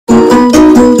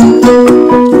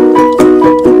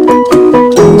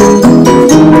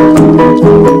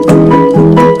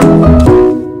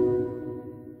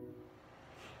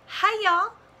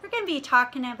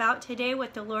about today,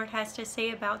 what the Lord has to say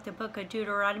about the book of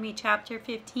Deuteronomy chapter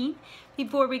 15.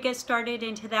 Before we get started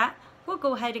into that, we'll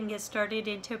go ahead and get started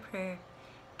into prayer.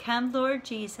 Come, Lord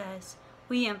Jesus,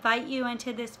 we invite you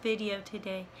into this video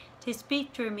today to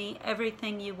speak through me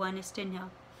everything you want us to know.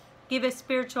 Give us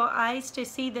spiritual eyes to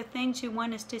see the things you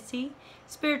want us to see,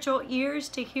 spiritual ears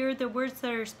to hear the words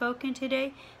that are spoken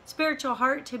today, spiritual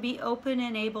heart to be open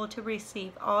and able to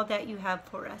receive all that you have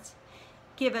for us.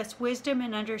 Give us wisdom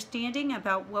and understanding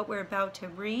about what we're about to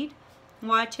read,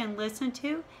 watch, and listen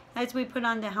to as we put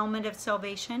on the helmet of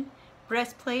salvation,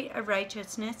 breastplate of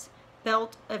righteousness,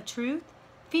 belt of truth,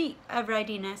 feet of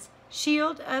readiness,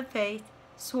 shield of faith,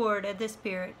 sword of the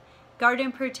Spirit. Guard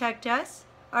and protect us,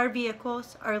 our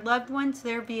vehicles, our loved ones,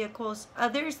 their vehicles,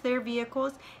 others, their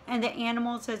vehicles, and the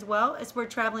animals as well as we're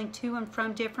traveling to and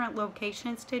from different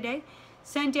locations today.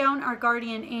 Send down our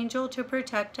guardian angel to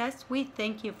protect us. We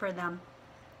thank you for them.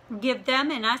 Give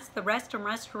them and us the rest and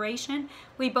restoration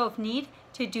we both need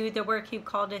to do the work you've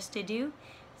called us to do.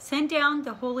 Send down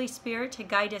the Holy Spirit to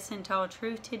guide us into all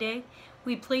truth today.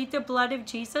 We plead the blood of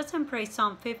Jesus and pray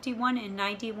Psalm 51 and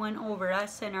 91 over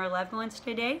us and our loved ones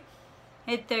today.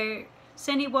 If there's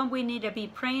anyone we need to be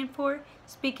praying for,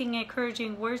 speaking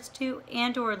encouraging words to,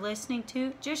 and or listening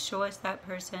to, just show us that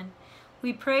person.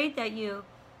 We pray that you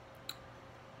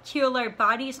heal our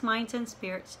bodies, minds, and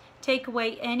spirits. Take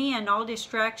away any and all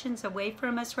distractions away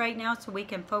from us right now so we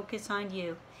can focus on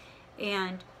you.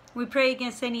 And we pray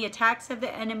against any attacks of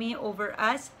the enemy over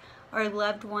us, our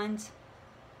loved ones,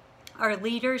 our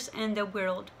leaders, and the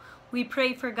world. We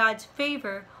pray for God's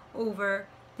favor over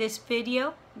this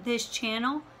video, this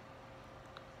channel,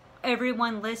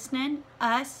 everyone listening,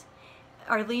 us,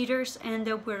 our leaders, and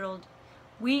the world.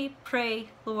 We pray,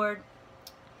 Lord,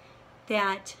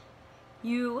 that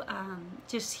you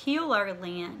just heal our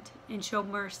land and show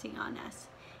mercy on us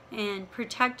and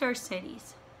protect our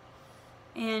cities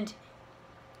and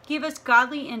give us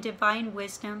godly and divine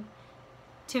wisdom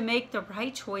to make the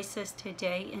right choices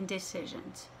today and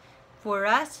decisions for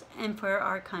us and for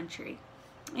our country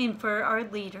and for our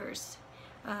leaders.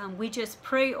 We just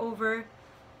pray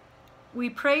we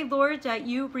pray, Lord, that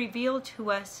you reveal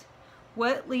to us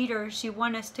what leaders you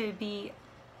want us to be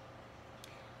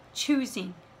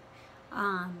choosing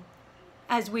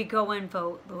as we go and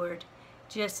vote, Lord.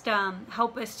 Just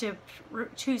help us to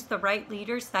choose the right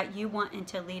leaders that you want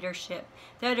into leadership,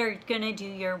 that are going to do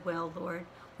your will, Lord.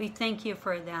 We thank you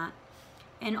for that.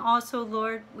 And also,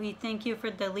 Lord, we thank you for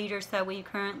the leaders that we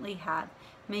currently have.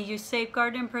 May you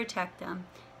safeguard and protect them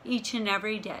each and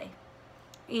every day.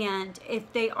 And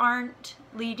if they aren't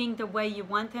leading the way you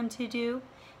want them to do,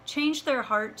 change their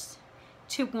hearts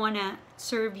to want to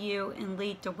serve you and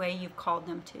lead the way you've called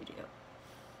them to do.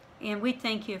 And we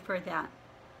thank you for that.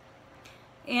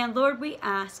 And Lord, we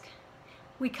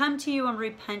come to you in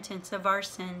repentance of our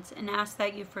sins and ask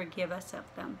that you forgive us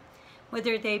of them,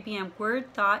 whether they be in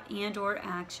word, thought, and or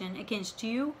action against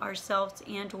you, ourselves,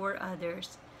 and or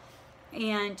others.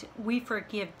 And we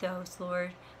forgive those,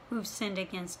 Lord, who've sinned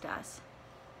against us.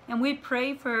 And we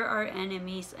pray for our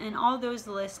enemies and all those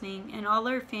listening and all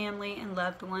our family and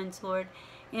loved ones, Lord,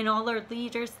 and all our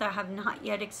leaders that have not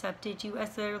yet accepted you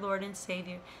as their Lord and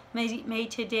Savior. May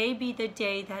today be the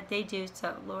day that they do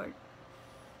so, Lord.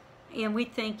 And we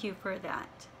thank you for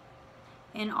that.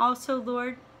 And also,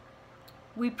 Lord,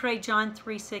 we pray John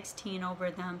 3:16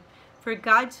 over them. For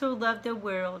God so loved the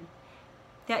world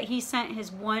that he sent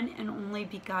his one and only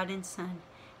begotten Son,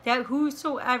 that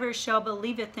whosoever shall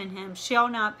believeth in him shall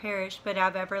not perish, but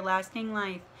have everlasting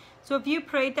life. So if you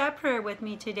prayed that prayer with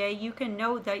me today, you can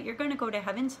know that you're going to go to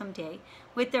heaven someday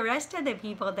with the rest of the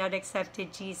people that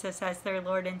accepted Jesus as their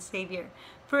Lord and Savior.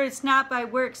 For it's not by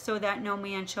works so that no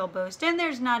man shall boast. And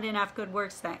there's not enough good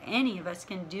works that any of us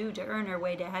can do to earn our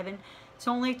way to heaven. It's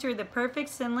only through the perfect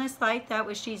sinless life that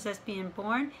was Jesus being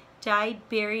born, died,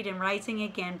 buried, and rising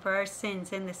again for our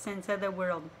sins and the sins of the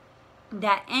world,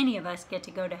 that any of us get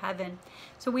to go to heaven.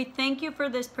 So we thank you for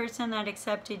this person that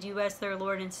accepted you as their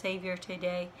Lord and Savior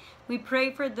today. We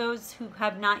pray for those who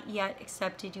have not yet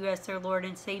accepted you as their Lord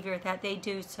and Savior, that they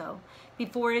do so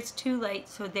before it's too late,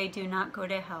 so they do not go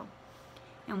to hell.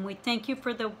 And we thank you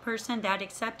for the person that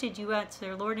accepted you as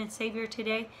their Lord and Savior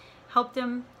today. Help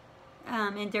them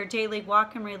in their daily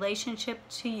walk and relationship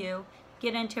to you.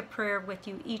 Get into prayer with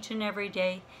you each and every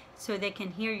day so they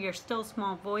can hear your still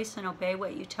small voice and obey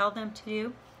what you tell them to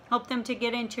do. Help them to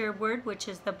get into your word, which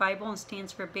is the Bible and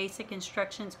stands for basic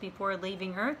instructions before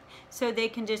leaving earth, so they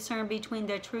can discern between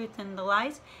the truth and the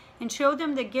lies, and show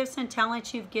them the gifts and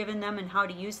talents you've given them and how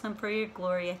to use them for your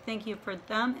glory. I thank you for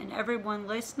them and everyone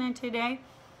listening today.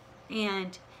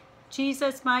 And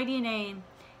Jesus' mighty name.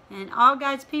 And all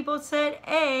God's people said,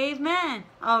 amen.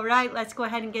 All right, let's go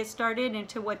ahead and get started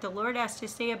into what the Lord has to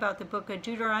say about the book of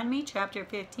Deuteronomy, chapter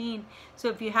 15. So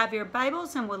if you have your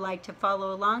Bibles and would like to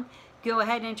follow along, go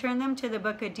ahead and turn them to the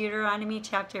book of Deuteronomy,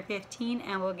 chapter 15,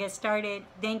 and we'll get started.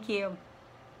 Thank you.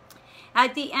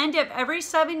 At the end of every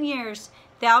 7 years,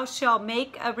 thou shalt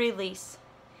make a release.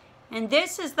 And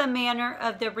this is the manner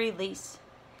of the release.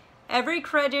 Every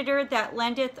creditor that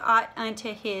lendeth aught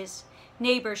unto his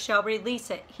neighbor shall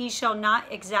release it. He shall not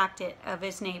exact it of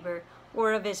his neighbor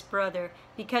or of his brother,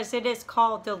 because it is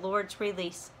called the Lord's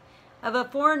release. Of a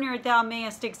foreigner thou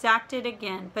mayest exact it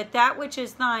again, but that which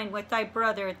is thine with thy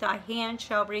brother thy hand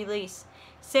shall release,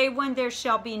 save when there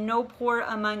shall be no poor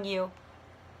among you.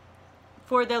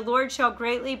 For the Lord shall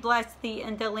greatly bless thee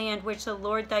in the land which the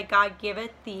Lord thy God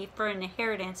giveth thee for an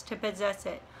inheritance to possess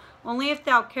it. Only if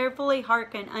thou carefully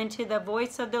hearken unto the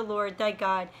voice of the Lord thy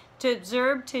God, to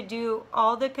observe to do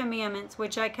all the commandments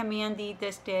which I command thee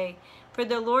this day. For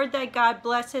the Lord thy God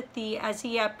blesseth thee as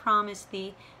he hath promised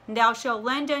thee. And thou shalt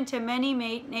lend unto many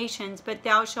nations, but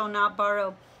thou shalt not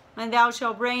borrow. And thou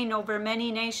shalt reign over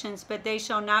many nations, but they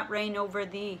shall not reign over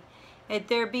thee. If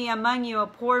there be among you a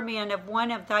poor man of one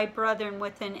of thy brethren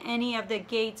within any of the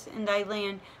gates in thy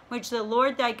land, which the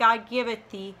Lord thy God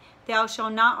giveth thee, thou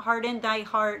shalt not harden thy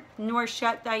heart, nor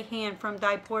shut thy hand from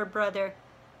thy poor brother.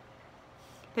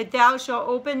 But thou shalt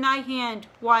open thy hand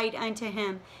wide unto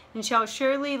him, and shalt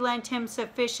surely lend him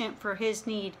sufficient for his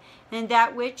need, and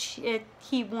that which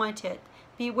he wanteth.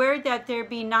 Beware that there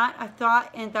be not a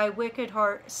thought in thy wicked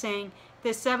heart, saying, the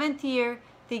 7th year,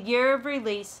 the year of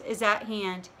release, is at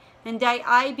hand. And thy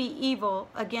eye be evil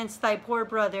against thy poor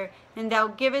brother, and thou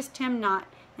givest him not.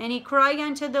 And he cry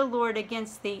unto the Lord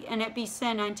against thee, and it be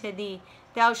sin unto thee.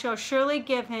 Thou shalt surely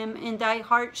give him, and thy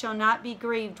heart shall not be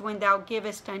grieved when thou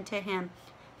givest unto him.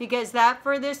 Because that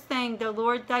for this thing the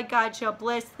Lord thy God shall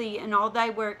bless thee in all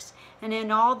thy works, and in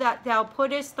all that thou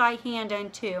puttest thy hand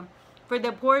unto. For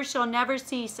the poor shall never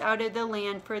cease out of the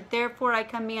land, for therefore I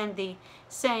command thee,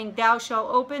 saying, thou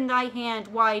shalt open thy hand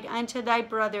wide unto thy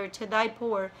brother, to thy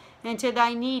poor, and to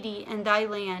thy needy in thy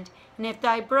land. And if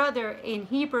thy brother, an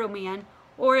Hebrew man,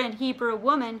 or an Hebrew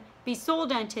woman, be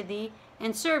sold unto thee,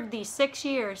 and serve thee 6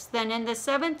 years, then in the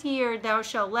 7th year thou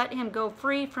shalt let him go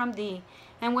free from thee.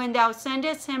 And when thou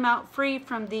sendest him out free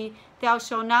from thee, thou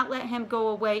shalt not let him go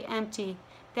away empty.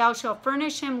 Thou shalt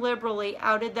furnish him liberally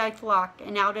out of thy flock,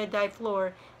 and out of thy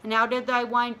floor, and out of thy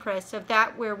winepress, of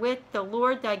that wherewith the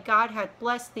Lord thy God hath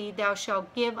blessed thee, thou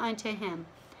shalt give unto him.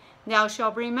 Thou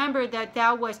shalt remember that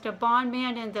thou wast a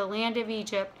bondman in the land of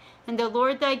Egypt, and the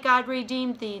Lord thy God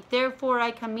redeemed thee. Therefore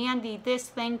I command thee this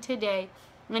thing today.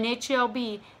 And it shall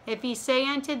be, if he say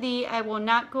unto thee, I will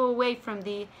not go away from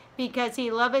thee, because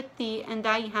he loveth thee and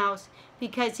thy house,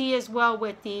 because he is well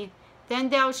with thee, then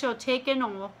thou shalt take an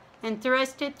awl, and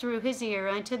thrust it through his ear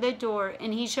unto the door,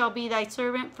 and he shall be thy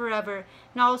servant forever.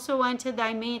 And also unto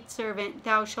thy maidservant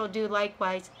thou shalt do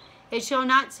likewise. It shall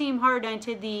not seem hard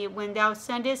unto thee when thou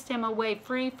sendest him away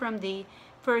free from thee,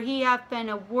 for he hath been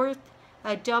worth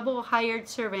a double hired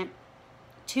servant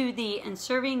to thee, and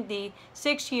serving thee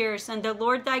 6 years. And the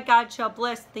Lord thy God shall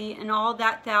bless thee in all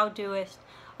that thou doest.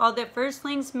 All the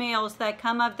firstlings males that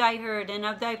come of thy herd and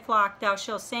of thy flock thou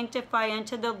shalt sanctify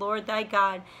unto the Lord thy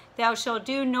God. Thou shalt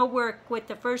do no work with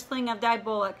the firstling of thy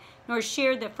bullock, nor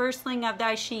shear the firstling of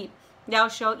thy sheep. Thou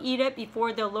shalt eat it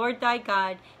before the Lord thy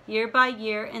God, year by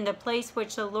year, in the place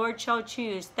which the Lord shall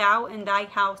choose, thou and thy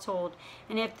household.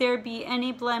 And if there be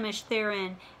any blemish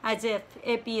therein, as if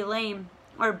it be lame,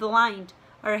 or blind,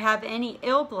 or have any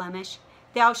ill blemish,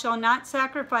 thou shalt not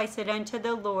sacrifice it unto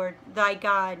the Lord thy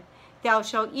God. Thou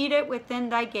shalt eat it within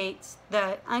thy gates.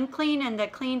 The unclean and the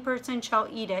clean person shall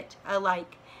eat it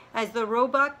alike, as the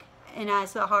roebuck and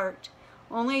as the hart.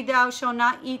 Only thou shalt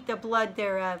not eat the blood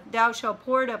thereof. Thou shalt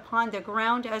pour it upon the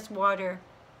ground as water.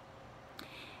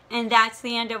 And that's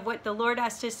the end of what the Lord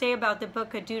has to say about the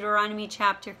book of Deuteronomy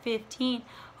chapter 15.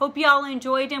 Hope you all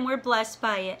enjoyed and were blessed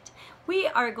by it. We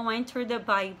are going through the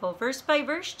Bible, verse by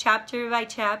verse, chapter by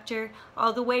chapter,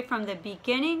 all the way from the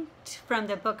beginning, from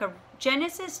the book of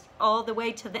Genesis, all the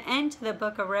way to the end, to the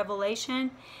book of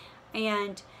Revelation.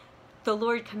 And the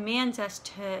Lord commands us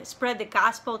to spread the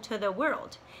gospel to the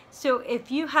world. So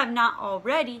if you have not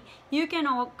already, you can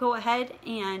all go ahead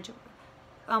and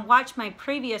watch my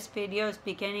previous videos,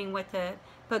 beginning with the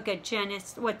book of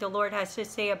Genesis, what the Lord has to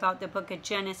say about the book of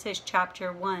Genesis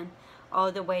chapter 1,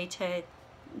 all the way to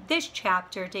this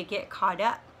chapter to get caught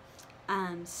up.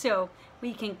 So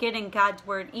we can get in God's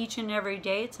word each and every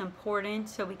day. It's important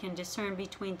so we can discern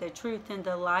between the truth and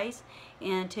the lies,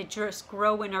 and to just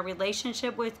grow in our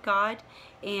relationship with God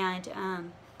and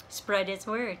spread his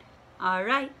word. All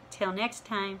right, till next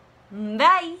time.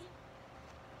 Bye.